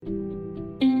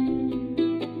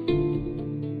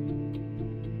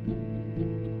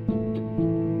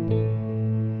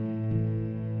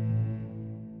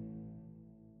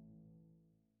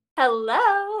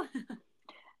Hello.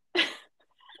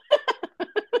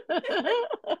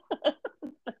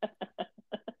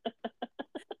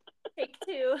 Take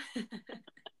two.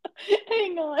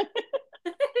 Hang on.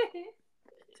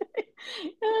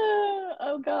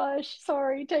 Oh gosh,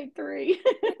 sorry, take three.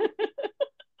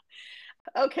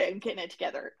 Okay, I'm getting it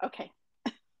together. Okay.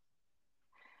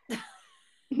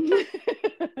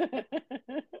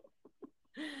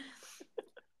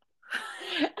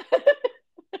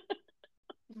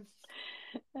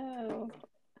 Oh.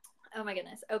 Oh my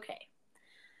goodness. Okay.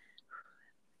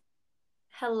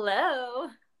 Hello.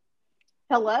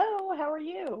 Hello, how are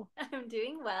you? I'm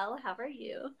doing well. How are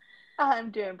you?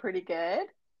 I'm doing pretty good.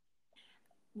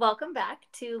 Welcome back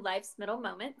to Life's Middle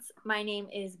Moments. My name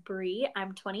is Bree.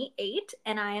 I'm 28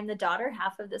 and I am the daughter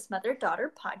half of this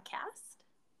mother-daughter podcast.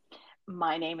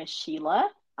 My name is Sheila.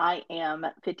 I am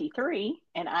 53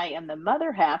 and I am the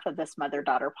mother half of this mother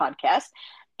daughter podcast.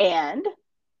 And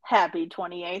happy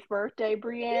 28th birthday,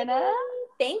 Brianna.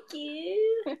 Thank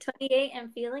you. 28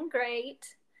 and feeling great.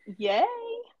 Yay.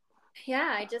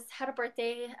 Yeah, I just had a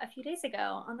birthday a few days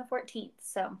ago on the 14th,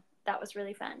 so that was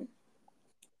really fun.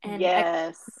 And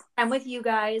Yes. I'm with you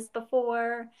guys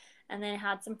before, and then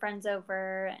had some friends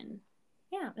over, and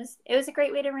yeah, it was a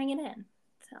great way to ring it in.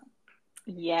 So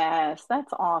Yes,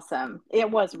 that's awesome. It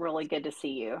was really good to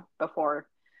see you before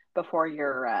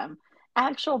your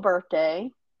actual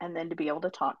birthday, and then to be able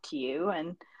to talk to you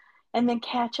and then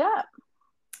catch up.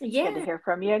 It's good to yeah, hear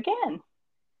from you again.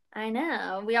 I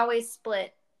know. We always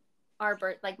split our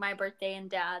like my birthday and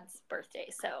Dad's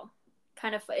birthday, so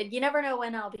kind of you never know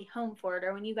when I'll be home for it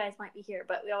or when you guys might be here,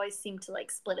 but we always seem to like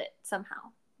split it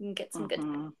somehow and get some good.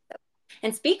 Hmm.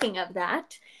 And speaking of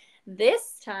that,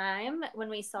 this time when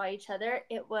we saw each other,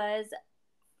 it was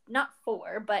not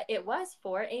for, but it was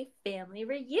for a family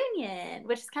reunion,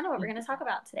 which is kind of what we're going to talk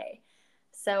about today.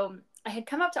 So I had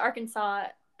come up to Arkansas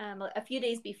a few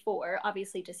days before,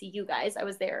 obviously to see you guys. I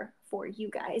was there for you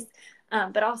guys,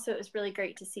 but also it was really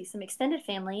great to see some extended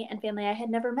family and family I had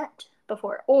never met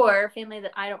before, or family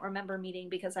that I don't remember meeting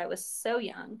because I was so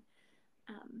young.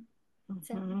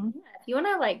 So Hmm. yeah, if you want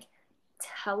to like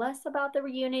tell us about the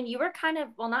reunion, you were kind of,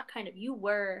 well, not kind of, you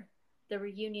were the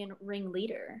reunion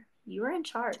ringleader. You were in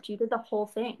charge. You did the whole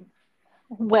thing.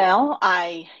 Well,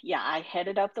 I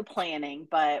headed up the planning,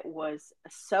 but was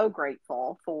so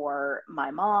grateful for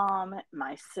my mom,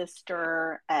 my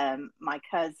sister, my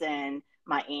cousin,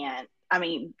 my aunt. I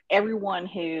mean, everyone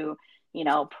who,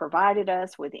 provided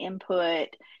us with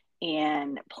input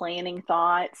and planning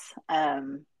thoughts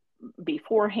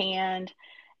beforehand.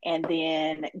 And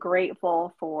then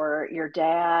grateful for your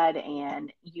dad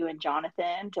and you and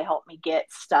Jonathan to help me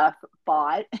get stuff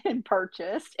bought and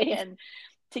purchased and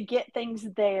to get things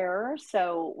there.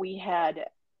 So we had,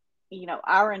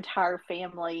 our entire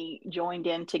family joined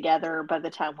in together by the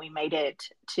time we made it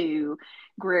to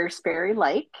Greer Sperry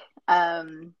Lake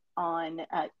on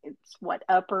it's what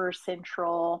Upper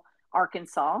Central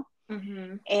Arkansas.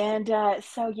 Mm-hmm. And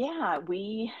so yeah,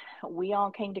 we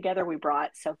all came together. We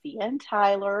brought Sophia and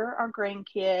Tyler, our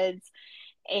grandkids,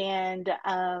 and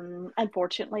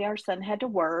unfortunately our son had to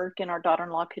work and our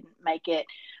daughter-in-law couldn't make it,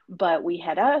 but we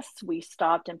had us. We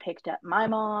stopped and picked up my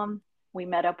mom. We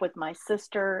met up with my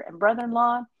sister and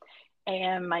brother-in-law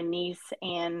and my niece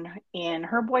and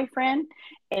her boyfriend,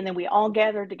 and then we all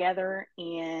gathered together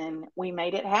and we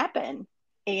made it happen.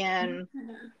 And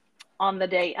on the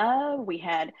day of, we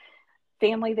had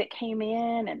family that came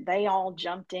in and they all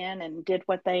jumped in and did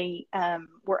what they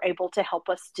were able to help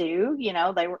us do.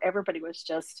 Everybody was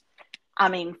just, I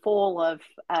mean, full of,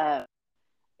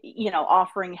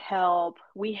 offering help.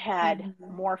 We had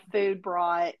Mm-hmm. more food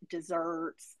brought,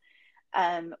 desserts.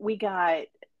 We got,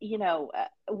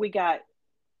 we got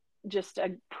just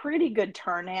a pretty good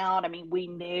turnout. I mean, we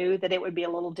knew that it would be a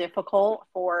little difficult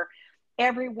for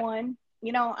everyone.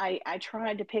 I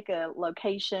tried to pick a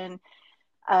location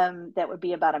that would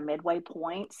be about a midway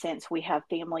point since we have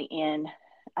family in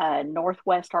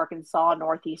northwest Arkansas,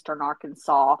 northeastern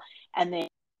Arkansas, and then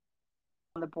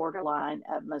on the borderline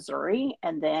of Missouri,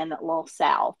 and then a little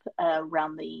south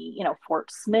around the Fort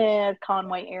Smith,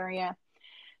 Conway area.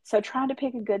 So trying to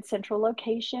pick a good central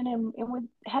location, and we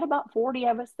had about 40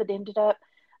 of us that ended up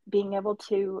being able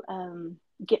to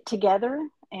get together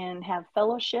and have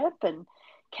fellowship and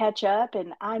catch up.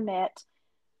 And I met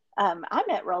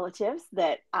relatives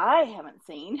that I haven't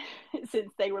seen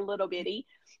since they were little bitty,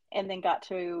 and then got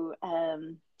to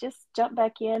just jump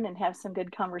back in and have some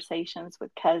good conversations with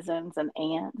cousins and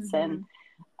aunts. And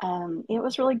Mm-hmm. it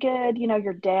was really good.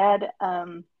 Your dad,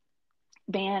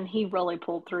 man, he really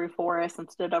pulled through for us and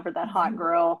stood over that hot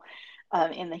grill.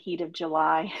 in the heat of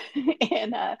July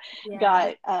and Yeah.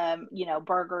 got,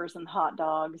 burgers and hot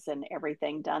dogs and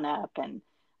everything done up. And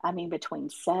I mean, between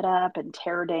setup and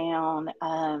tear down,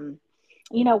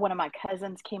 one of my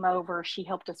cousins came over. She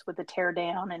helped us with the tear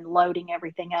down and loading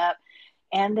everything up.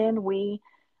 And then we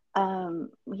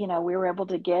were able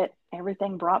to get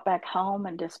everything brought back home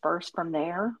and dispersed from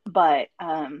there. But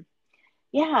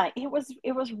yeah, it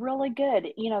was really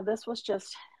good. This was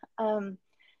just,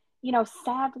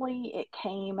 sadly, it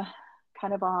came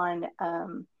kind of on,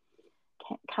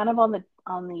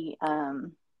 the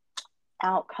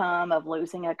outcome of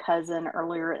losing a cousin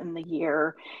earlier in the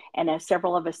year. And as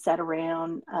several of us sat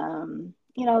around,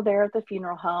 there at the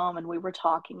funeral home, and we were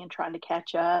talking and trying to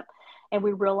catch up, and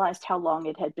we realized how long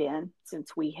it had been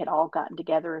since we had all gotten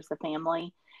together as a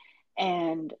family.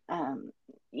 And,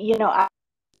 I,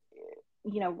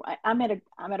 I'm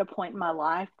at a point in my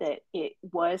life that it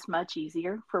was much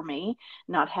easier for me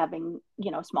not having,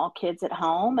 small kids at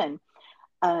home, and,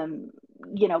 um,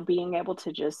 being able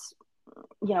to just,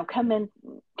 come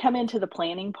into the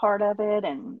planning part of it,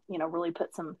 and, really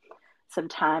put some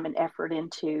time and effort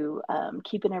into,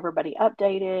 keeping everybody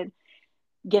updated,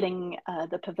 getting,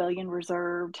 the pavilion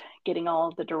reserved, getting all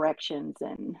of the directions,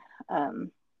 and,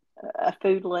 um, a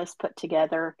food list put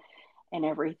together and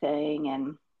everything.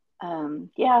 And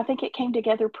yeah, I think it came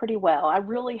together pretty well. I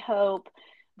really hope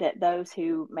that those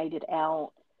who made it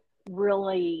out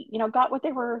really, got what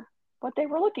they were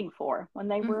looking for when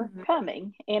they were Hmm.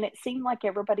 coming. And it seemed like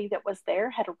everybody that was there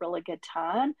had a really good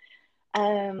time.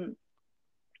 Um,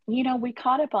 we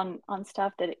caught up on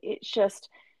stuff that it's just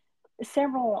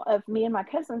several of me and my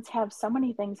cousins have so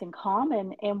many things in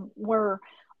common, and we're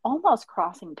almost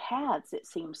crossing paths, it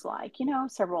seems like.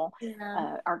 Several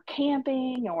Yeah. are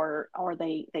camping, or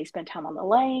they spend time on the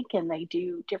lake, and they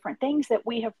do different things that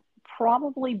we have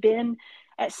probably been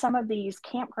at some of these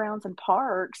campgrounds and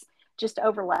parks, just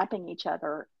overlapping each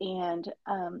other. And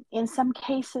in some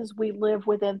cases we live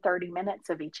within 30 minutes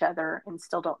of each other and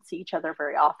still don't see each other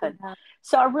very often. Yeah.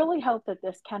 So I really hope that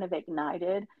this kind of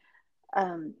ignited,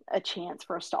 a chance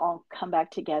for us to all come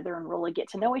back together and really get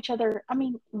to know each other. I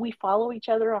mean, we follow each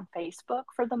other on Facebook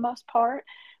for the most part,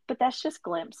 but that's just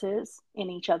glimpses in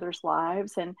each other's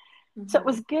lives. And so it Hmm.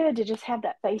 was good to just have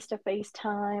that face to face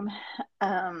time,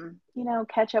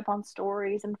 catch up on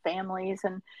stories and families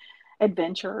and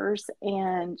adventures,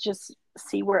 and just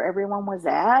see where everyone was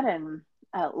at, and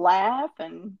laugh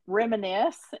and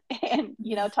reminisce and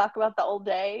talk about the old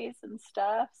days and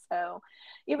stuff. So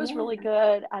it was really Yeah.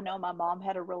 good. I know my mom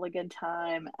had a really good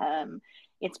time.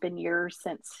 It's been years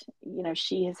since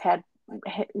she has had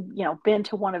been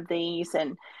to one of these.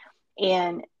 And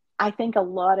I think a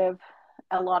lot of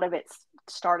it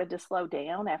started to slow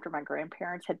down after my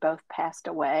grandparents had both passed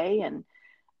away.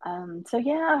 And so,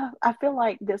 yeah, I feel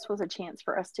like this was a chance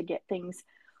for us to get things,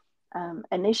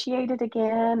 initiated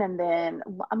again. And then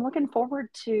I'm looking forward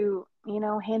to,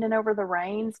 handing over the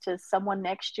reins to someone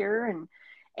next year, and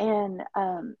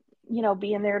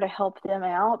being there to help them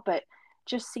out, but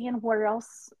just seeing where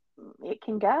else it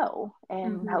can go.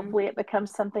 And Hmm. hopefully it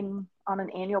becomes something on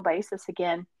an annual basis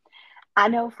again. I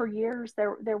know for years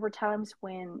there were times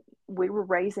when we were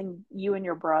raising you and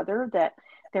your brother, that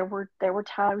there were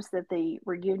times that the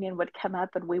reunion would come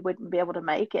up and we wouldn't be able to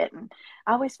make it. And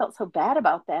I always felt so bad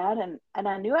about that, and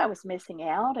I knew I was missing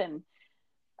out. And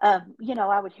I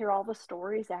would hear all the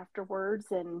stories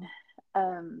afterwards. And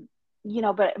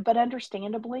but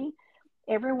understandably,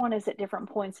 everyone is at different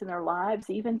points in their lives,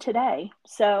 even today.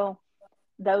 So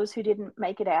those who didn't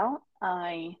make it out,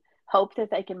 I hope that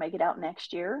they can make it out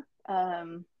next year.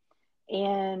 And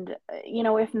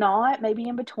if not, maybe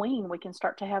in between we can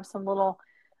start to have some little,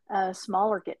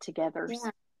 smaller get-togethers.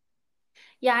 Yeah.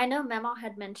 Yeah, I know Memo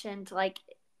had mentioned like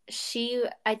she,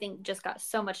 I think, just got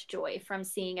so much joy from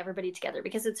seeing everybody together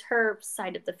because it's her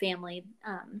side of the family.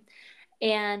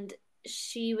 And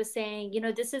she was saying,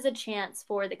 this is a chance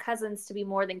for the cousins to be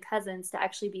more than cousins, to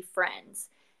actually be friends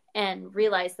and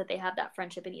realize that they have that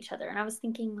friendship in each other. And I was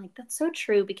thinking, like, that's so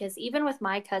true because even with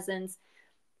my cousins,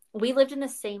 we lived in the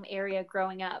same area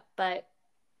growing up, but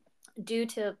due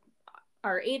to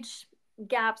our age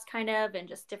gaps kind of and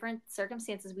just different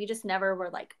circumstances, we just never were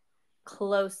like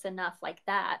close enough like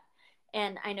that.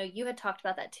 And I know you had talked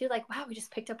about that too, like, wow, we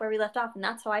just picked up where we left off. And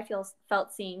that's how I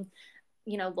felt seeing,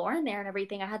 Lauren there and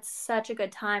everything. I had such a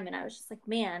good time, and I was just like,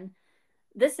 man,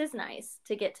 this is nice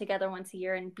to get together once a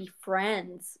year and be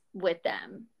friends with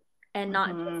them and not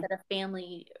just Hmm. at a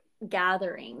family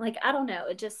gathering. Like, I don't know,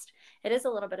 it is a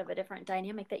little bit of a different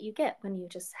dynamic that you get when you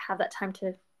just have that time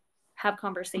to have Hmm.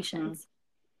 conversations.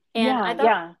 And Yeah, I thought,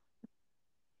 yeah.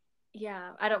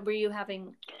 Yeah. I don't, were you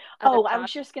having other Oh, I was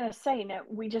thoughts? just gonna say, no,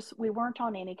 we weren't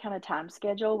on any kind of time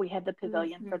schedule. We had the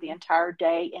pavilion for the Mm-hmm. entire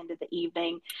day into the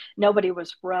evening. Nobody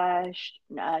was rushed.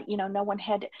 No one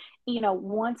had,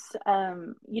 once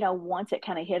it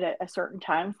kind of hit a certain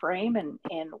time frame, and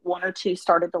one or two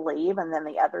started to leave, and then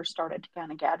the others started to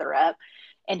kind of gather up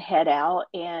and head out.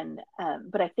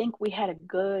 But I think we had a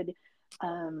good,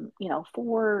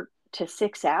 4 to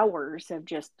 6 hours of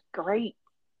just great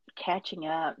catching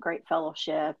up, great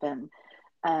fellowship, and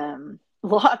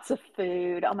lots of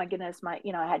food. Oh my goodness, I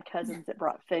had cousins that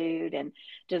brought food and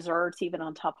desserts even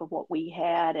on top of what we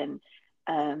had, and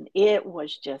it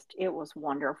was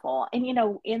wonderful.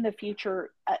 And in the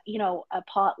future, a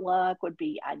potluck would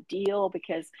be ideal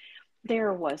because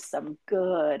there was some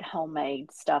good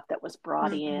homemade stuff that was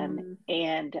brought in,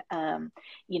 Mm-hmm. and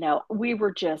we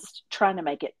were just trying to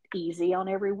make it easy on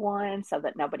everyone so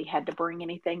that nobody had to bring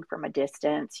anything from a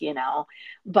distance.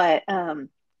 But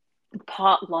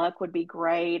potluck would be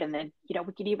great, and then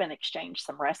we could even exchange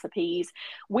some recipes.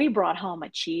 We brought home a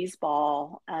cheese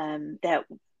ball that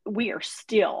we are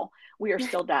still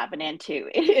diving into.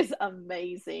 It is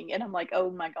amazing, and I'm like,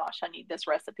 oh my gosh, I need this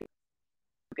recipe.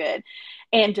 Good.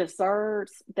 And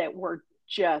desserts that were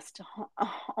just,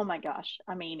 oh my gosh,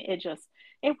 I mean,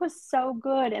 it was so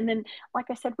good. And then, like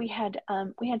I said, we had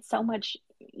so much,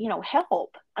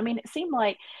 help. I mean, it seemed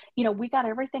like, we got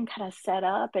everything kind of set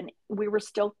up, and we were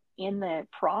still in the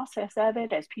process of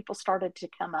it as people started to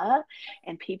come up,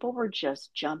 and people were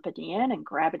just jumping in and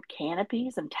grabbing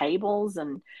canopies and tables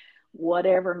and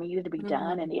whatever needed to be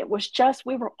done. Mm-hmm. And it was just,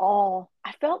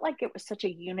 I felt like it was such a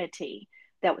unity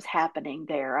that was happening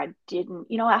there. I didn't,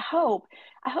 I hope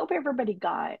everybody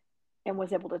got and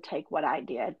was able to take what I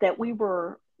did, that we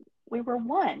were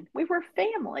one, we were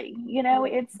family.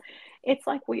 It's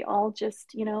like we all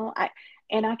just,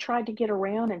 I tried to get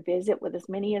around and visit with as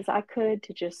many as I could,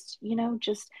 to just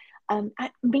I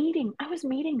was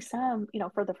meeting some,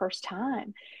 for the first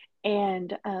time,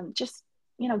 and just,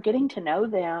 getting to know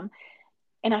them.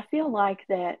 And I feel like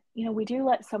that, we do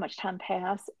let so much time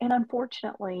pass, and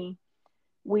unfortunately,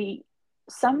 we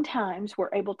sometimes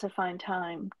were able to find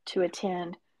time to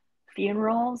attend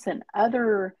funerals and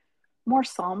other more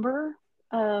somber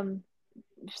um,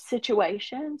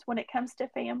 situations when it comes to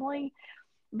family.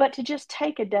 But to just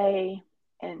take a day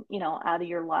and, out of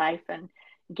your life and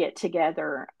get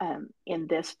together in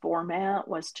this format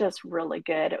was just really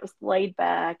good. It was laid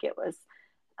back. It was,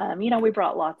 we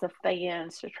brought lots of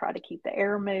fans to try to keep the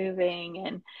air moving,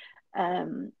 and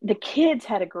the kids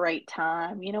had a great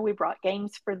time. We brought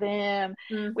games for them.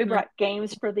 We Mm-hmm. brought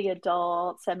games for the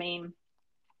adults. I mean,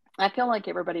 I feel like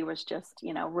everybody was just,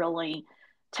 really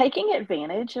taking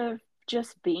advantage of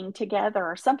just being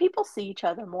together. Some people see each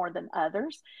other more than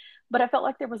others, but I felt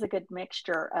like there was a good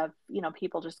mixture of,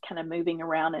 people just kind of moving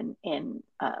around and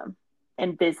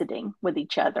visiting with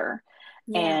each other.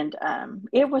 Yeah. And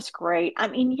it was great. I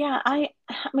mean, yeah, I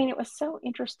mean, it was so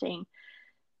interesting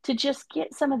to just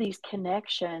get some of these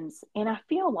connections. And I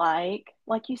feel like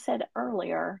you said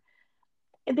earlier,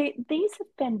 these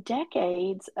have been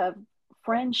decades of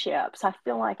friendships I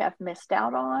feel like I've missed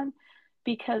out on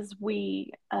because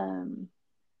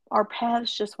our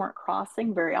paths just weren't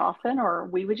crossing very often, or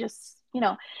we would just,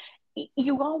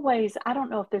 you always, I don't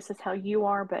know if this is how you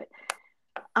are, but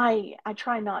I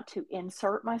try not to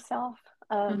insert myself,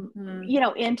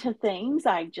 Mm-hmm. into things.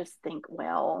 I just think,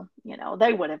 well,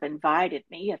 they would have invited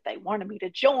me if they wanted me to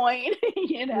join,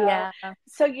 you know. Yeah.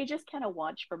 So you just kind of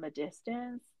watch from a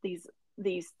distance these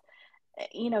these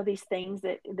things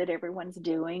that everyone's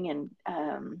doing, and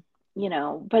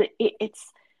but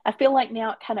it's, I feel like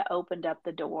now it kind of opened up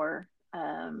the door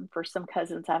for some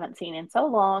cousins I haven't seen in so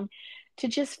long to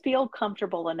just feel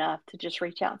comfortable enough to just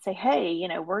reach out and say, hey,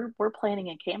 we're planning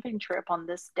a camping trip on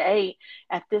this day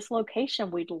at this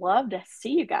location. We'd love to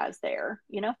see you guys there.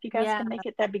 If you guys Yeah. can make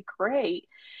it, that'd be great.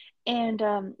 And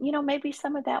maybe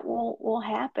some of that will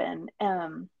happen.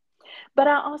 But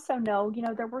I also know,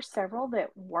 there were several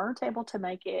that weren't able to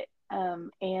make it,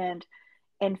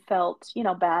 and felt,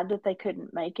 bad that they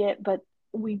couldn't make it. But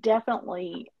we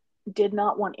definitely did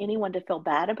not want anyone to feel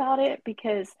bad about it,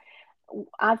 because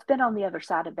I've been on the other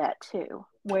side of that too,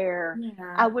 where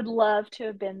Yeah. I would love to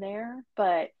have been there,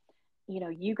 but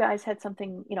you guys had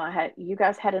something, you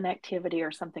guys had an activity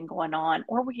or something going on,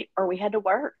 or we had to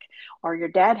work, or your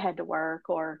dad had to work,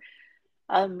 or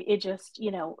it just,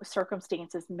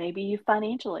 circumstances, maybe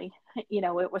financially,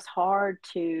 it was hard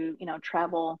to,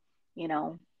 travel, you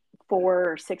know,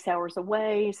 4 or 6 hours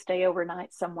away, stay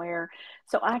overnight somewhere.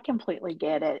 So I completely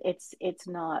get it. It's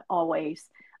not always,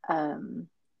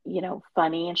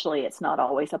 financially, it's not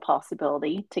always a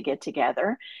possibility to get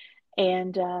together.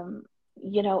 And,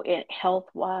 it health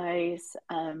wise,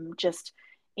 just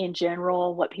in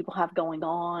general, what people have going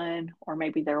on, or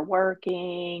maybe they're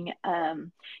working. I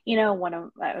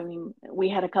mean, we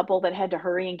had a couple that had to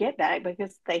hurry and get back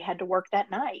because they had to work that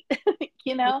night,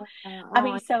 you know? Yeah. I Oh,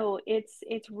 mean, so it's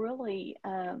really,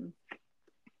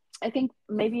 I think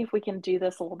maybe if we can do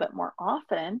this a little bit more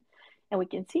often and we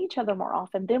can see each other more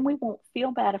often, then we won't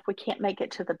feel bad if we can't make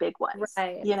it to the big ones,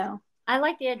 right. you know? I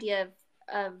like the idea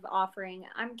of offering,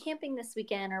 I'm camping this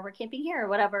weekend or we're camping here or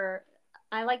whatever.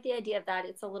 I like the idea of that.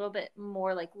 It's a little bit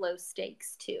more like low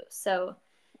stakes too. So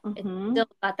it's Hmm. still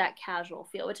got that casual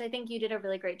feel, which I think you did a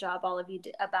really great job, all of you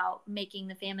did, about making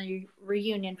the family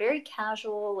reunion very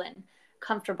casual and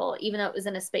comfortable, even though it was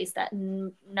in a space that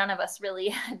none of us really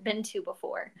had been to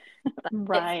before. But it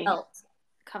Right. felt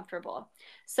comfortable.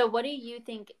 So, what do you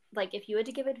think? Like, if you had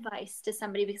to give advice to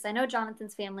somebody, because I know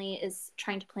Jonathan's family is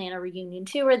trying to plan a reunion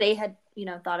too, or they had,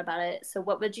 thought about it. So,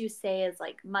 what would you say is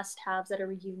like must haves at a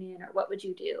reunion, or what would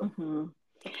you do Hmm.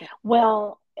 to plan?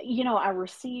 Well, I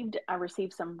received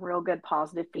some real good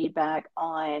positive feedback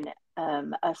on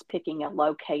us picking a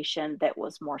location that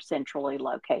was more centrally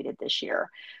located this year.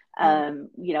 Mm,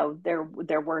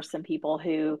 There were some people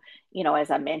who,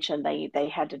 as I mentioned, they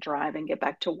had to drive and get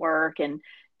back to work, and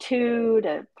 2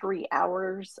 to 3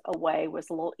 hours away was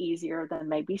a little easier than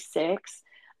maybe six.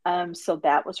 So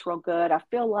that was real good. I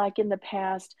feel like in the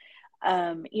past,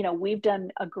 we've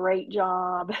done a great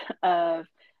job of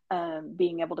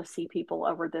being able to see people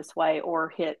over this way, or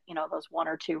hit, those one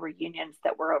or two reunions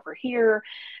that were over here.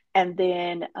 And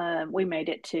then we made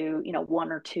it to,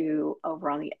 one or two over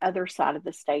on the other side of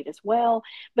the state as well.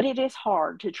 But it is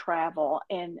hard to travel.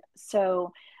 And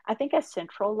so I think a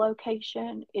central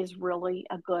location is really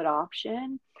a good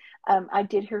option. I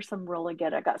did hear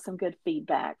I got some good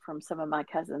feedback from some of my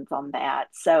cousins on that.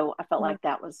 So I felt mm, like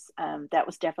that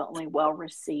was definitely well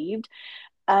received.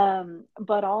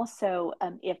 But also,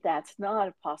 if that's not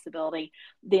a possibility,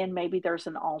 then maybe there's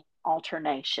an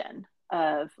alternation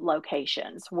of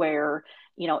locations where,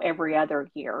 every other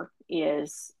year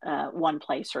is one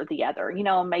place or the other.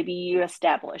 Maybe you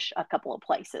establish a couple of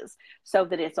places so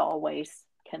that it's always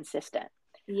consistent.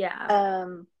 yeah.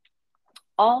 Um,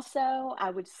 Also, I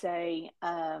would say,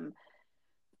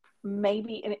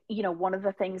 maybe, one of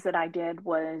the things that I did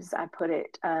was I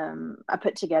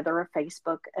put together a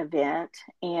Facebook event,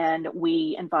 and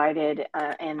we invited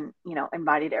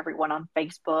everyone on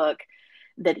Facebook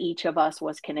that each of us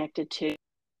was connected to.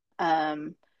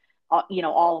 Um,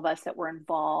 all of us that were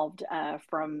involved,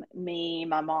 from me,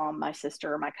 my mom, my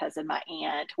sister, my cousin, my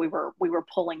aunt. We were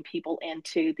pulling people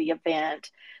into the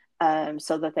event,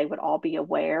 so that they would all be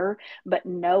aware. But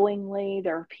knowingly,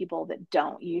 there are people that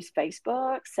don't use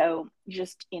Facebook, so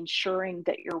just ensuring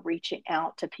that you're reaching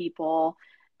out to people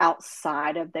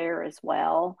outside of there as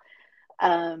well.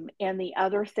 And the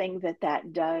other thing that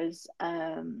does,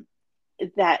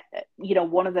 that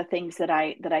one of the things that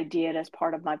I did as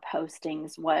part of my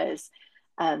postings was,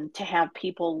 to have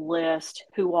people list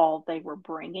who all they were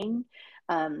bringing,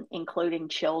 including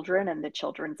children and the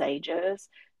children's ages,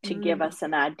 to give Mm, us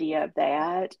an idea of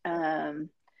that.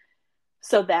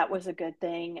 So that was a good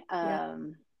thing.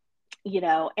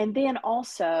 yeah. And then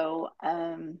also,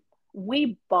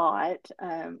 we bought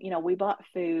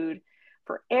food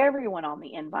for everyone on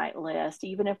the invite list,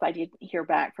 even if I didn't hear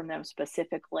back from them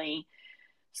specifically.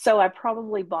 So I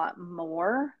probably bought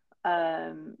more,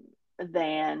 than,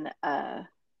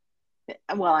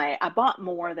 well, I bought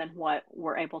more than what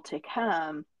were able to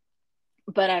come,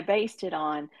 but I based it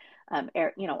on,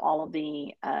 all of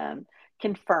the,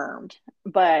 confirmed.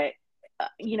 But,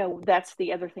 that's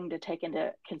the other thing to take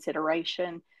into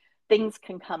consideration. Things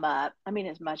can come up, I mean,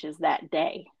 as much as that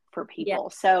day for Yeah. people.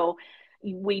 So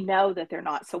we know that they're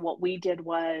not. So what we did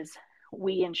was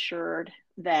we ensured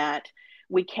that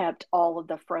we kept all of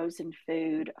the frozen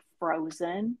food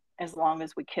frozen as long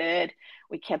as we could.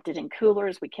 We kept it in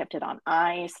coolers, we kept it on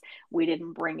ice. We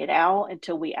didn't bring it out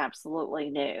until we absolutely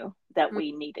knew that Mm,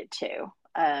 we needed to.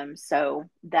 So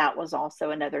that was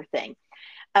also another thing.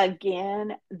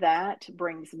 Again, that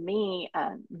brings me,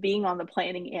 being on the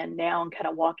planning end now and kind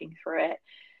of walking through it.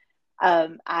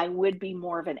 I would be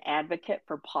more of an advocate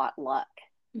for potluck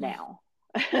mm. now,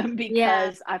 Yeah.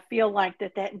 because I feel like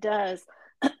that does,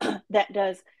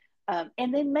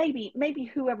 and then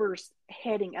maybe whoever's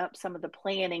heading up some of the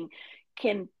planning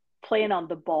can plan on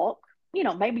the bulk,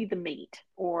 maybe the meat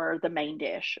or the main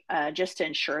dish, just to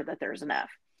ensure that there's enough.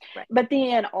 Right. But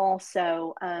then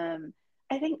also,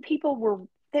 I think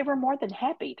they were more than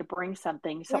happy to bring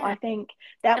something. So Yeah. I think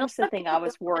that And a was the lot of thing I people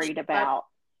was don't want to worried show up. about.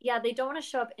 Yeah, they don't want to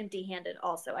show up empty handed,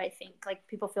 also. I think like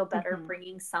people feel better Hmm.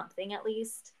 bringing something at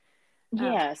least.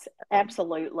 Yes, So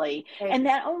absolutely. very And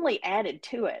that only added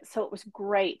to it. So it was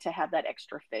great to have that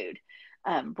extra food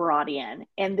brought in.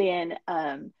 And then,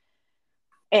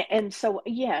 and so,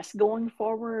 yes, going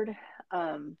forward,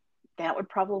 um, that would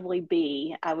probably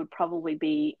be, I would probably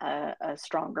be a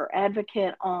stronger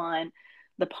advocate on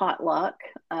the potluck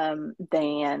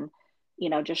than,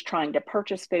 just trying to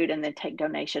purchase food and then take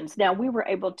donations. Now, we were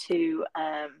able to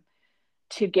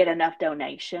get enough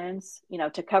donations,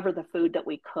 to cover the food that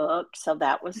we cooked. So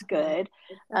that was mhm. good.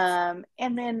 That's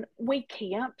And then we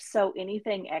camped. So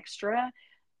anything extra,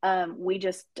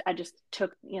 I just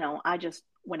took, I just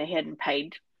went ahead and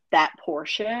paid that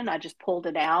portion. I just pulled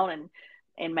it out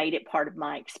and made it part of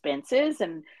my expenses.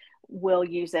 And we'll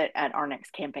use it at our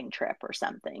next camping trip or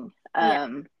something. yeah.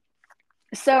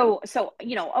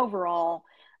 Overall,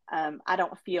 I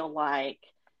don't feel like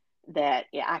that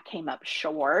I came up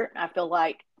short. I feel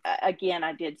like again,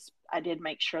 I did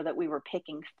make sure that we were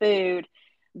picking food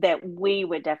that we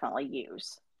would definitely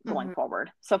use going Hmm.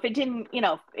 forward. So if it didn't,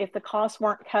 if the costs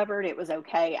weren't covered, it was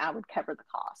okay. I would cover the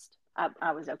cost.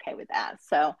 I was okay with that.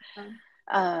 So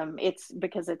it's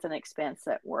because it's an expense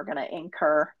that we're going to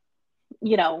incur,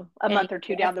 a Any month or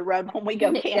two year. down the road when we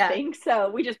go Yeah. camping. So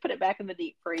we just put it back in the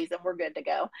deep freeze and we're good to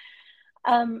go.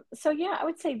 So yeah, I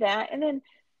would say that. And then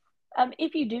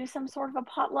if you do some sort of a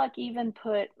potluck, even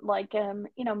put like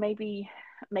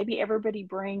maybe everybody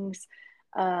brings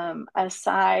a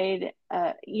side.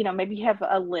 Maybe you have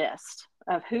a list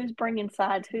of who's bringing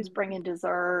sides, who's Mhm. bringing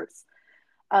desserts,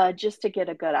 just to get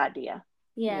a good idea,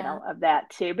 Yeah. of that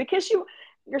too, because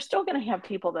you're still going to have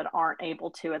people that aren't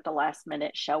able to at the last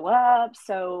minute show up.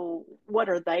 So what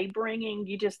are they bringing?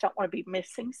 You just don't want to be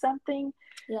missing something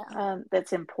Yeah.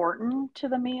 that's important to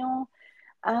the meal.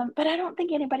 But I don't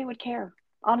think anybody would care,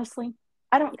 honestly.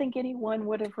 I don't think anyone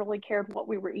would have really cared what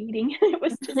we were eating. It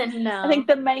was just, I think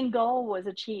No. the main goal was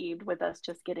achieved with us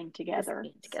just getting Just together.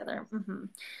 being So, together. Hmm. Some of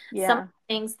yeah. the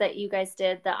things that you guys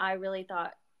did that I really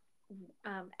thought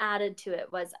added to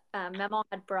it was my mom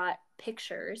had brought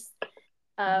pictures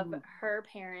of Mm, her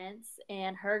parents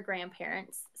and her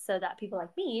grandparents so that people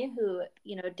like me who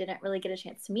didn't really get a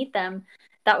chance to meet them,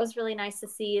 that was really nice to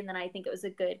see. And then I think it was a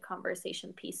good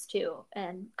conversation piece too,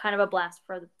 and kind of a blast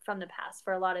from the past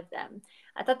for a lot of them.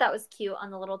 I thought that was cute on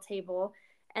the little table.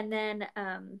 And then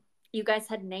you guys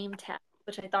had name tags,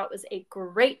 which I thought was a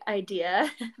great idea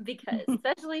because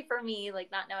especially for me, like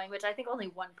not knowing, which I think only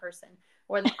one person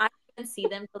or I didn't see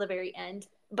them till the very end,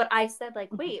 but I said like,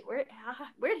 wait, where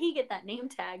did he get that name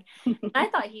tag? And I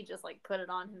thought he just like put it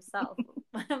on himself,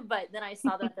 but then I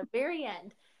saw that at the very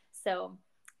end. So,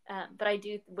 but I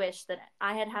do wish that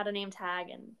I had had a name tag,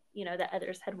 and that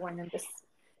others had worn them, just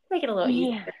make it a little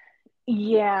easier. yeah.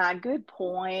 Yeah, good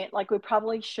point. Like we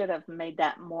probably should have made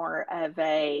that more of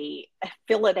a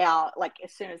fill it out like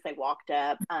as soon as they walked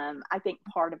up. I think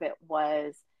part of it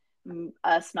was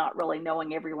us not really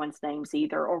knowing everyone's names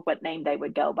either or what name they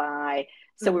would go by.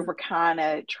 So we Hmm. were kind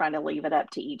of trying to leave it up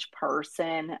to each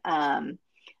person.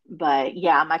 But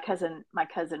yeah, my cousin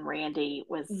Randy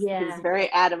was Yeah. very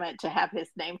adamant to have his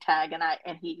name tag,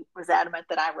 and he was adamant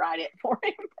that I write it for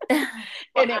him.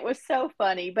 Well, And it was so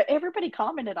funny, but everybody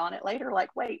commented on it later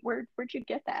like, wait, where'd you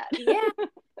get that? yeah,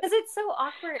 because it's so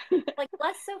awkward. Like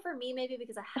less so for me, maybe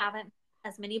because I haven't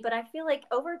as many, but I feel like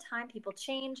over time people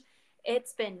change.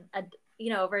 It's been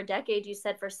over a decade. You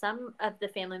said for some of the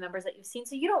family members that you've seen,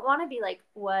 so you don't want to be like,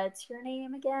 "What's your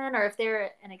name again?" Or if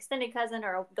they're an extended cousin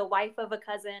or the wife of a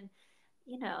cousin,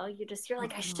 you're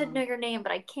like, "I should know Mhm, your name,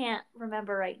 but I can't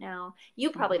remember right now."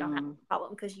 You probably don't have mhm, a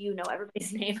problem because you know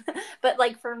everybody's name, but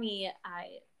like for me,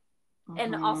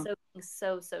 and mhm. also being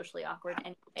so socially awkward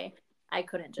anyway, I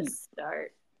couldn't just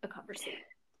start a conversation.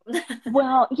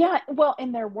 Well, yeah, well,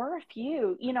 and there were a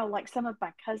few, like some of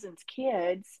my cousin's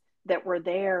kids that were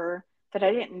there that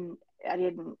I didn't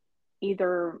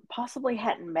either possibly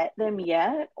hadn't met them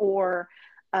yet or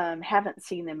haven't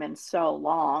seen them in so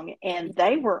long. And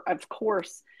they were, of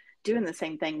course, doing the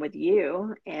same thing with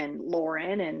you and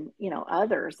Lauren and,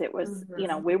 others. It was,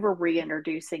 Mhm. we were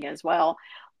reintroducing as well.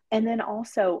 And then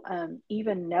also,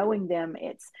 even knowing them,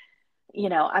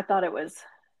 I thought it was,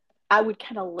 I would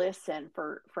kind of listen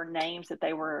for names that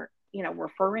they were,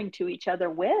 referring to each other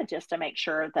with just to make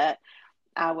sure that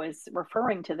I was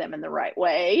referring to them in the right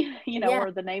way, Yeah,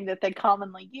 or the name that they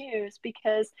commonly use,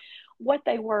 because what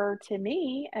they were to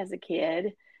me as a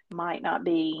kid might not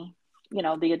be,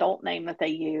 the adult name that they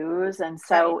use. And right.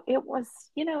 so it was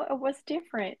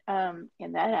different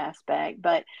in that aspect.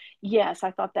 But yes,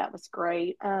 I thought that was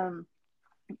great.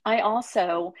 I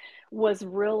also was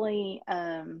really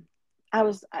I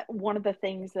was one of the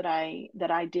things that I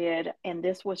did, and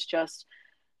this was just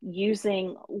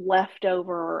using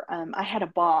leftover, I had a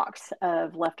box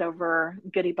of leftover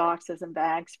goodie boxes and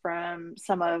bags from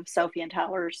some of Sophie and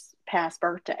Tyler's past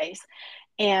birthdays.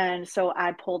 And so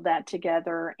I pulled that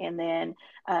together. And then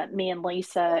me and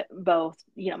Lisa both,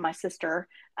 my sister,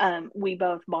 we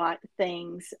both bought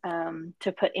things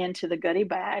to put into the goodie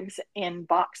bags and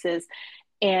boxes.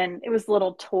 And it was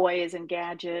little toys and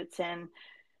gadgets and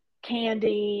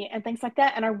candy and things like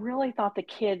that. And I really thought the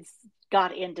kids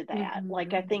got into that.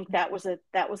 Like, I Mm-hmm. think that was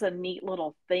a neat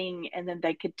little thing. And then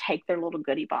they could take their little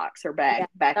goodie box or Yeah. bag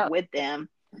back That, with them.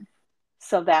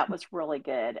 So that was really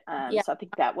good. yeah. So I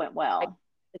think that went I well.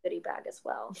 the goodie bag as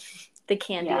well. The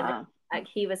candy in the Yeah. bag.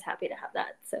 He was happy to have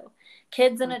that. So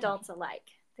kids and Mhm. adults alike,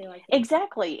 they like it.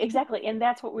 Exactly, exactly. And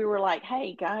that's what we were like,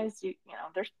 hey guys,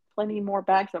 there's plenty more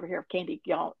bags over here of candy.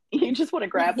 Y'all, you just want to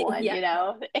grab one,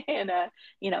 Yeah.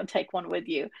 and take one with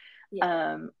you.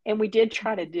 Yeah. And we did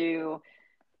try to do,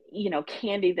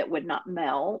 candy that would not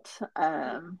melt,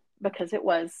 Yeah. because it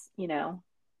was,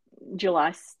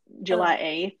 July Oh, July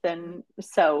 8th, and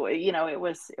so, it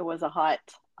was a hot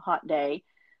day.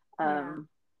 yeah. Um,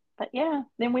 but yeah,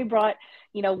 then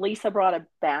Lisa brought a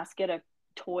basket of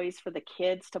toys for the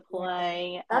kids to Yeah.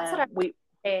 play. That's what We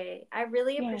I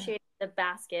really Yeah. appreciate the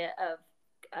basket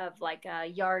of like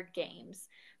yard games,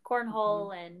 Hmm.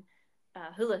 cornhole and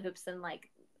hula hoops and like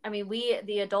I mean we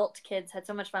the adult kids had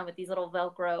so much fun with these little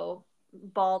Velcro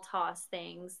ball toss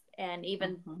things and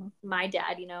even Hmm. my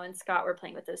dad, and Scott were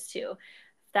playing with those too.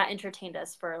 That entertained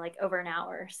us for like over an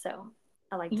hour, so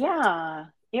I liked that. Yeah,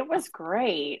 it was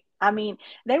great. I mean,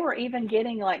 they were even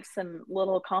getting like some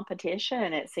little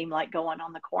competition, it seemed like, going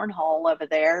on the cornhole over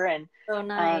there. And So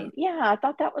nice. yeah, I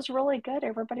thought that was really good.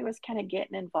 Everybody was kind of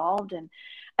getting involved. And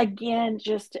again,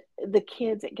 just the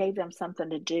kids, it gave them something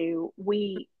to do.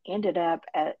 We ended up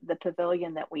at the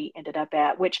pavilion that we ended up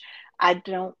at, which I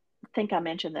don't think I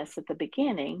mentioned this at the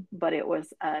beginning, but it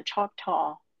was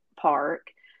Choctaw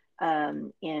Park,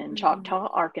 in Mm-hmm. Choctaw,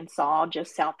 Arkansas,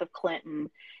 just south of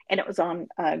Clinton, and it was on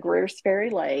Greer's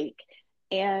Ferry Lake.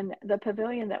 And the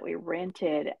pavilion that we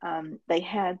rented, they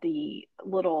had the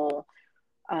little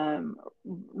um,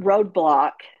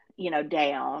 roadblock,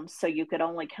 down, so you could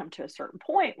only come to a certain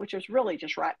point, which was really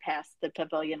just right past the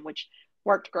pavilion, which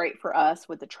worked great for us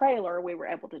with the trailer. We were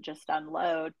able to just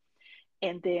unload,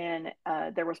 and then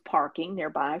there was parking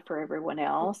nearby for everyone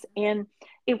else, and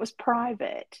it was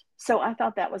private. So I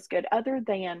thought that was good. Other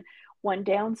than one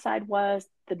downside was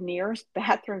the nearest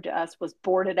bathroom to us was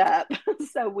boarded up,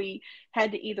 so we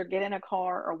had to either get in a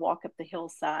car or walk up the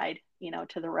hillside,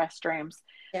 to the restrooms.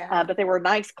 Yeah. But they were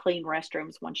nice, clean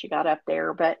restrooms once you got up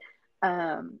there. But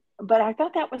I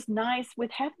thought that was nice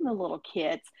with having the little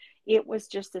kids. It was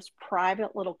just this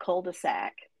private little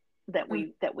cul-de-sac that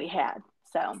Mm. we had.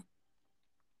 So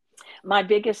my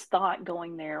biggest thought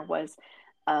going there was,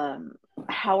 um,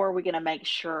 how are we going to make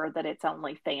sure that it's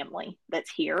only family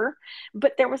that's here?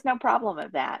 But there was no problem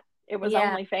of that. It was Yeah.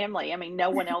 only family. I mean,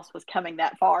 no one else was coming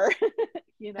that far,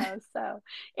 so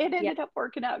it Yeah. ended up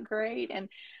working out great. And,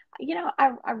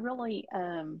 I really,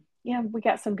 we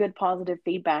got some good positive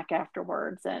feedback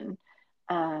afterwards. And,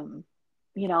 um,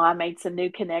 I made some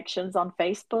new connections on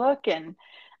Facebook, and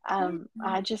Yeah.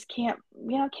 I just can't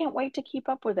wait to keep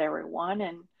up with everyone.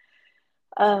 And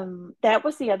that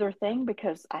was the other thing,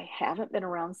 because I haven't been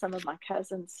around some of my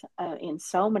cousins in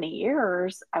so many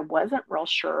years. I wasn't real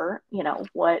sure,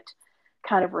 what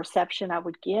kind of reception I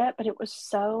would get, but it was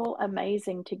so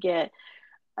amazing to get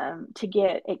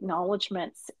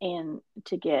acknowledgments and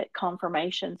to get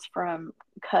confirmations from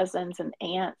cousins and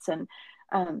aunts and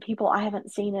people I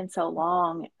haven't seen in so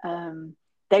long.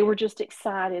 They were just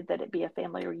excited that it'd be a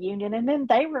family reunion, and then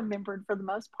they remembered, for the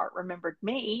most part, remembered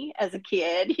me as a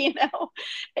kid,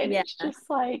 and Yeah. it's just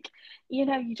like,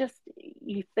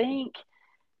 you think,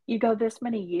 you go this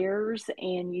many years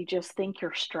and you just think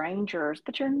you're strangers,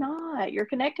 but you're not. You're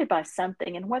connected by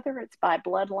something, and whether it's by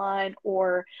bloodline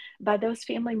or by those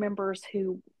family members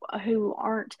who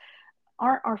aren't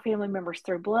our family members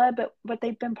through blood, but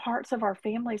they've been parts of our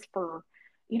families for,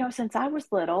 since I was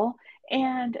little.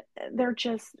 And they're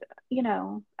just,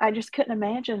 I just couldn't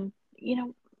imagine,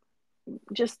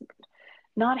 just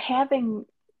not having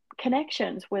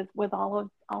connections with all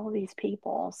of these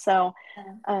people. So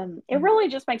it really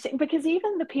just makes it, because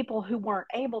even the people who weren't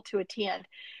able to attend,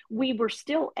 we were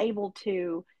still able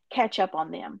to catch up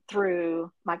on them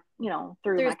through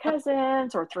Through my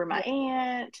cousins or through my yeah.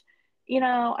 aunt.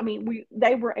 I mean,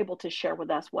 they were able to share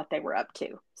with us what they were up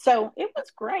to. So it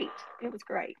was great. It was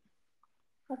great.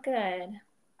 Well, good.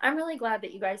 I'm really glad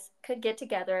that you guys could get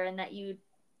together and that you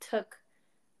took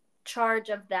charge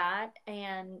of that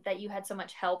and that you had so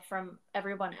much help from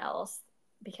everyone else.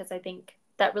 because I think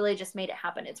that really just made it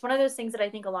happen. It's one of those things that I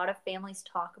think a lot of families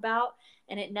talk about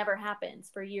and it never happens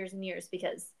for years and years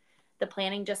because the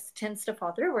planning just tends to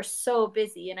fall through. We're so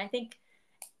busy. And I think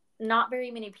not very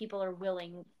many people are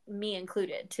willing, me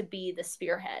included, to be the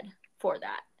spearhead for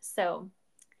that. So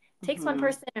it takes one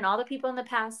person, and all the people in the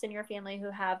past in your family who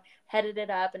have headed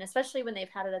it up, and especially when they've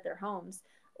had it at their homes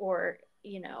or,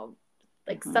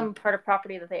 like some part of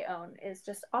property that they own is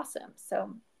just awesome.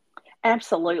 So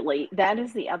Absolutely. That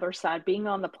is the other side. Being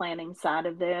on the planning side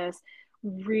of this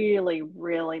really,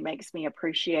 really makes me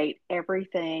appreciate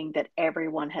everything that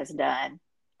everyone has done,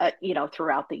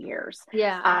 throughout the years.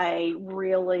 yeah. I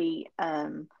really,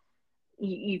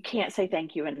 you can't say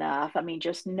thank you enough. I mean,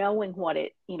 just knowing what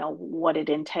it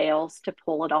entails to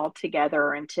pull it all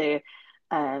together and to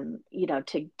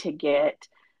get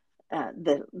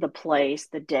the place,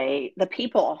 the day, the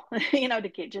people,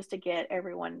 to get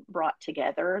everyone brought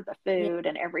together, the Yeah. food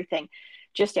and everything,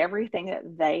 just everything that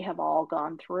they have all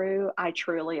gone through. I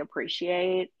truly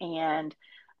appreciate, and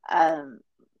um,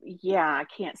 yeah, I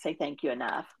can't say thank you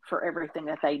enough for everything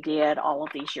that they did all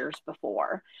of these years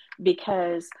before,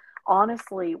 because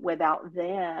honestly, without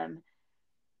them,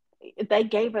 they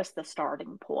gave us the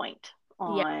starting point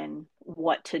Yeah. on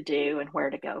what to do and where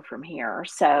to go from here.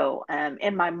 So,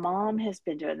 and my mom has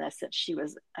been doing this since she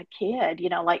was a kid,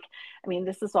 I mean,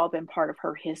 this has all been part of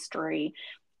her history.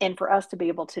 And for us to be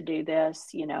able to do this,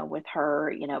 with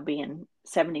her, being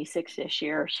 76 this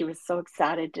year, she was so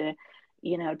excited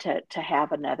to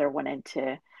have another one,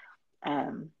 and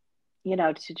um,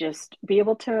 to just be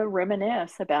able to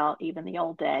reminisce about even the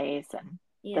old days and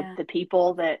Yeah. the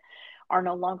people that are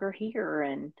no longer here,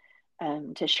 and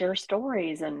to share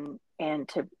stories, and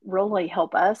to really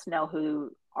help us know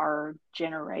who our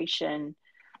generation,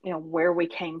 where we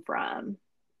came from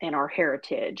and our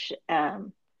heritage.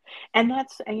 And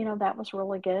that was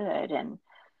really good. And,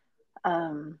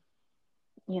 um,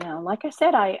 like I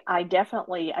said, I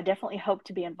definitely hope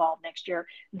to be involved next year.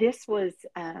 This was,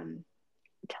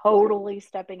 totally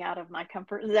stepping out of my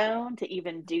comfort zone to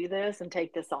even do this and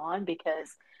take this on,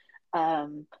 because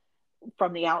um,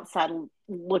 from the outside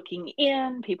looking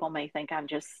in, people may think I'm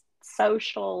just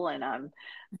social, and I'm,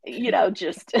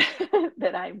 just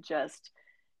that I'm just,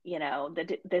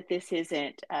 that this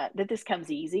isn't, that this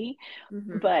comes easy.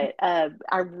 Hmm. But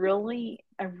I really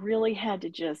had to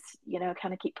just,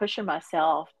 kind of keep pushing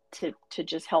myself to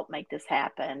just help make this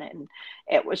happen. And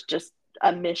it was just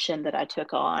a mission that I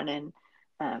took on, and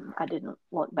I didn't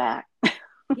look back.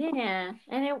 Yeah.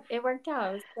 And it worked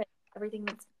out. It was good. Everything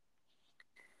that's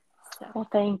so. Well,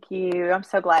 thank you. I'm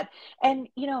so glad. And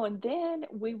then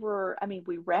I mean,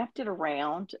 we wrapped it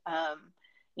around,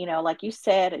 like you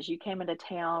said, as you came into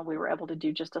town, we were able to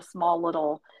do just a small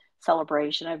little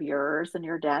celebration of yours and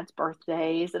your dad's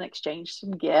birthdays and exchange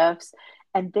some gifts.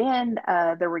 And then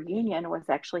the reunion was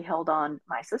actually held on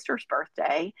my sister's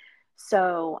birthday.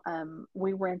 So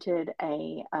we rented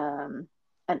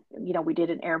we did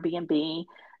an Airbnb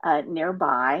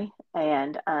nearby,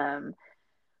 and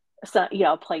so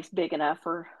a place big enough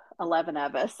for 11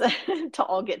 of us to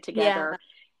all get Yeah. together.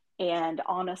 And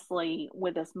honestly,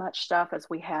 with as much stuff as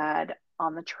we had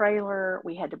on the trailer,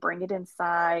 we had to bring it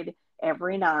inside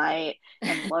every night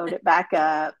and load it back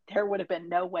up. There would have been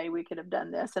no way we could have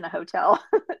done this in a hotel.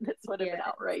 This would have been Yeah.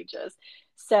 outrageous.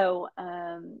 So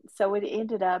it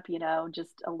ended up,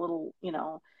 just a little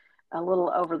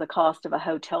over the cost of a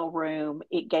hotel room.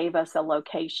 It gave us a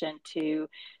location to,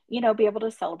 be able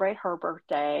to celebrate her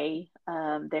birthday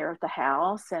there at the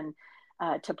house, and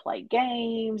to play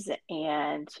games,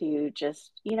 and to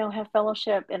just, have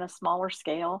fellowship in a smaller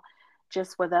scale,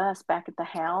 just with us back at the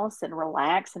house, and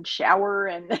relax and shower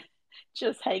and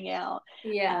just hang out.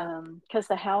 Yeah. Because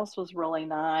the house was really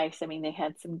nice. I mean, they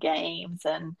had some games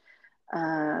and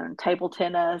table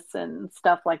tennis and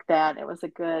stuff like that. It was a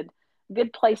good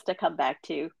place to come back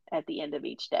to at the end of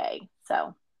each day.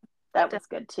 So that was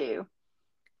good too.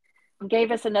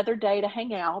 Gave us another day to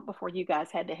hang out before you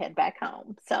guys had to head back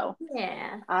home. So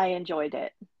Yeah. I enjoyed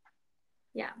it.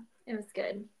 Yeah. It was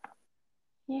good.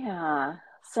 Yeah.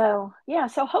 So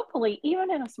hopefully,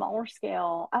 even in a smaller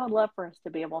scale, I would love for us to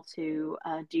be able to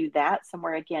do that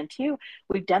somewhere again too.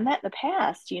 We've done that in the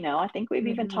past. I think we've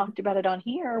even Hmm. talked about it on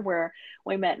here, where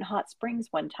we met in Hot Springs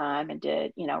one time and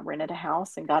did, rented a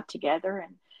house and got together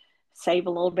and save a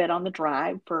little bit on the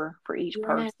drive for each Yeah.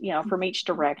 person, from each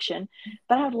direction.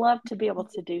 But I'd love to be able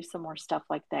to do some more stuff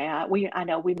like that. I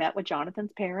know we met with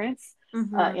Jonathan's parents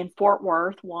Hmm. in Fort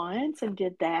Worth once and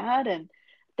did that, and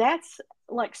that's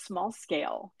like small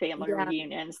scale family Yeah.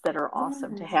 reunions that are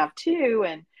awesome to Yeah. have too.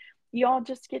 And you all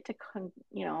just get to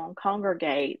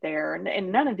congregate there,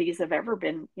 and none of these have ever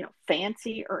been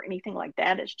fancy or anything like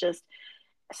that. It's just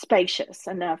spacious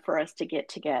enough for us to get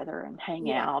together and hang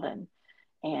Yeah. out and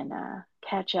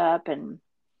catch up and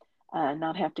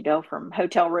not have to go from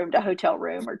hotel room to hotel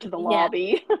room or to the Yeah.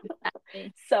 lobby.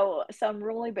 Exactly. So I'm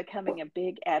really becoming a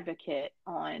big advocate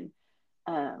on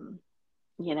um,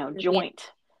 Yeah.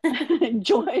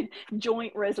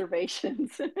 joint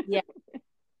reservations. Yeah.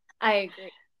 I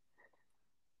agree.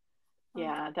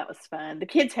 Yeah, that was fun. The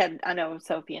kids I know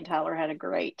Sophie and Tyler had a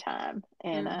great time,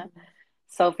 and Mhm.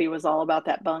 Sophie was all about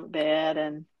that bunk bed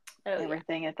and Oh yeah.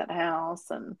 everything at that house.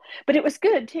 But it was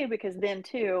good too, because then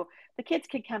too the kids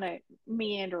could kind of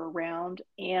meander around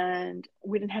and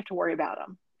we didn't have to worry about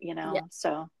them, Yeah.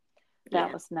 so that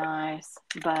Yeah. was nice.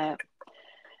 But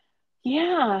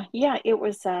yeah, it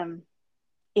was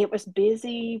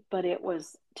busy, but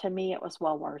to me it was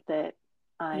well worth it.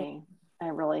 Yeah. I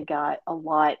really got a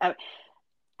lot.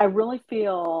 I really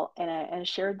feel, and I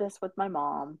shared this with my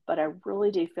mom, but I really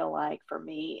do feel like for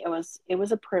me, it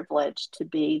was a privilege to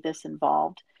be this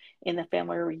involved in the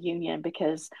family reunion,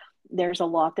 because there's a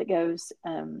lot that goes,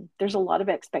 there's a lot of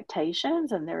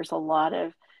expectations, and um, there's a lot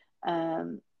of,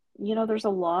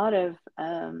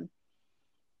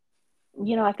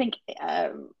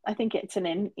 I think it's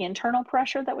an internal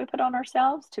pressure that we put on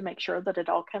ourselves to make sure that it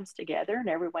all comes together and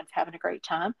everyone's having a great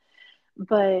time.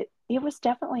 But it was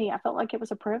definitely, I felt like it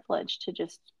was a privilege to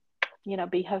just,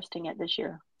 be hosting it this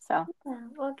year. So, Yeah,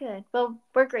 well, good. Well,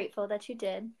 we're grateful that you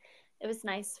did. It was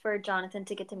nice for Jonathan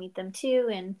to get to meet them too,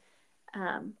 and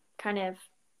kind of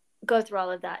go through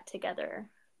all of that together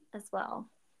as well.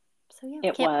 So yeah,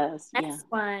 it can't was, yeah. next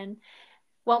one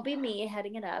won't be me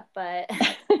heading it up, but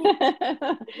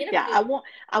Yeah, you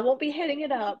I won't be heading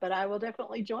it up, but I will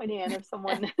definitely join in if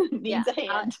someone yeah, needs a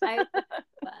hand. I will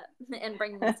and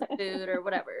bring them some food or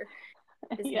whatever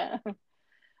is needed. Yeah.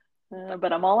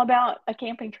 But I'm all about a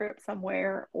camping trip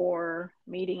somewhere or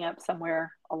meeting up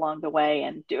somewhere along the way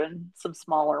and doing some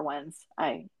smaller ones.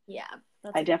 Yeah,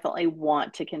 that's I a good. definitely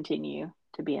want to continue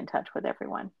to be in touch with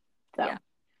everyone. Yeah. So,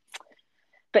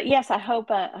 but yes, I hope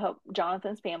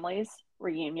Jonathan's family's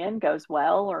reunion goes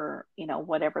well, or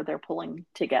whatever they're pulling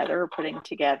together or putting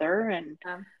together, and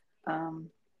Um,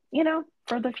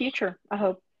 for the future. I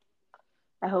hope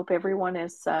everyone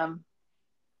is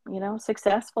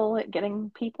successful at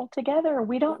getting people together.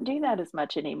 We don't do that as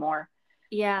much anymore.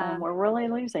 yeah. We're really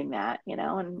losing that, and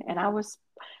I Yeah.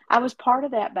 was part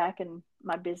of that back in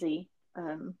my busy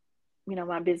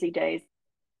days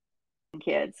and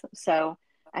kids. So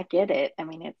I get it. I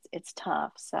mean, it's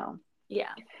tough. So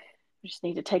Yeah. we just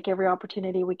need to take every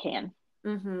opportunity we can.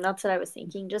 That's what I was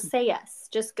thinking. Just say yes.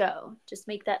 Just go. Just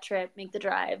make that trip, make the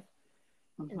drive,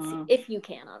 and see Hmm. if you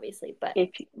can, obviously. But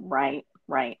Right.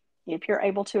 If you're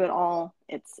able to at all,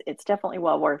 it's definitely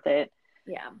well worth it.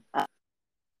 yeah. Uh,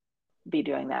 be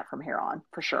doing that from here on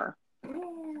for sure.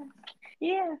 Yeah.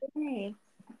 Yeah. Okay.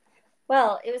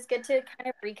 Well, it was good to kind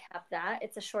of recap that.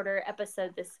 It's a shorter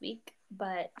episode this week,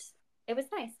 but it was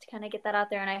nice to kind of get that out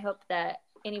there. And I hope that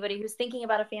anybody who's thinking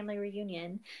about a family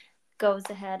reunion goes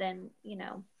ahead and,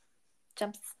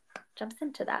 jumps jumps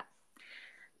into that.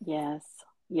 Yes.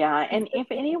 Yeah. And if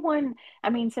anyone, I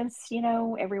mean, since,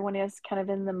 everyone is kind of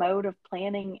in the mode of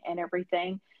planning and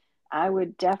everything, I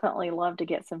would definitely love to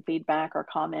get some feedback or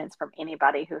comments from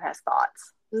anybody who has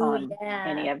thoughts Ooh, on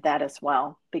any yeah. of that as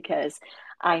well, because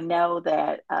I know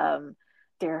that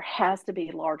there has to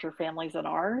be larger families than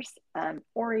ours,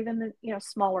 or even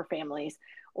smaller families,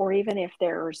 or even if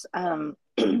there's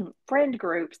friend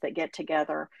groups that get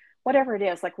together, whatever it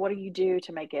is, like what do you do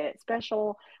to make it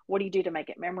special? What do you do to make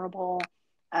it memorable?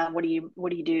 What do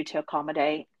you do to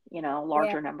accommodate Yeah.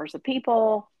 larger numbers of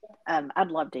people? I'd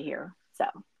love to hear. So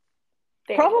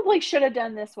Very probably should have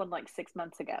done this one like 6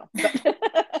 months ago, but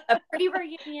a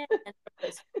pre-reunion and a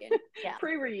post-reunion. Yeah.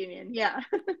 pre-reunion, yeah.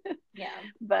 Yeah.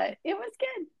 But it was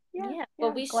good. Yeah, Yeah. Well,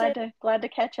 yeah. we should, Glad to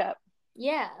catch up.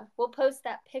 yeah, we'll post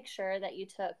that picture that you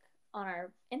took on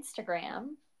our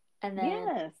Instagram, and then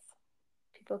Yes,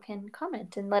 people can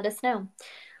comment and let us know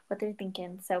what they're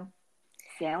thinking. So,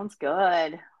 sounds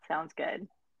good. Sounds good.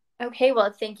 okay,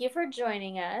 well, thank you for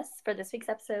joining us for this week's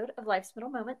episode of Life's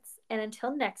Middle Moments. And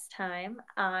until next time,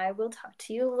 I will talk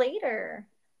to you later.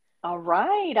 All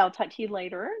right, I'll talk to you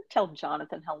later. Tell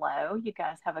Jonathan hello. You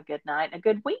guys have a good night, a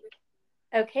good week.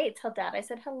 Okay, tell Dad I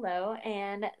said hello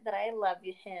and that I love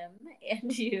him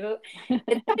and you.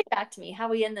 It's coming back to me. How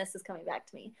we end this is coming back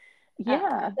to me.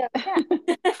 Yeah. So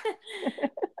yeah.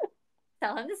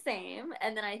 Tell him the same.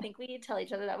 And then I think we tell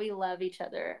each other that we love each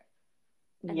other.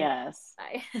 And then Yes.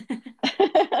 bye.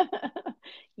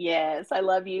 Yes, I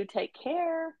love you. Take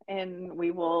care, and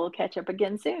we will catch up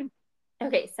again soon.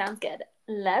 Okay, sounds good.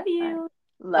 Love All right. you.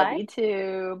 Love Bye. you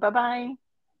too. Bye bye.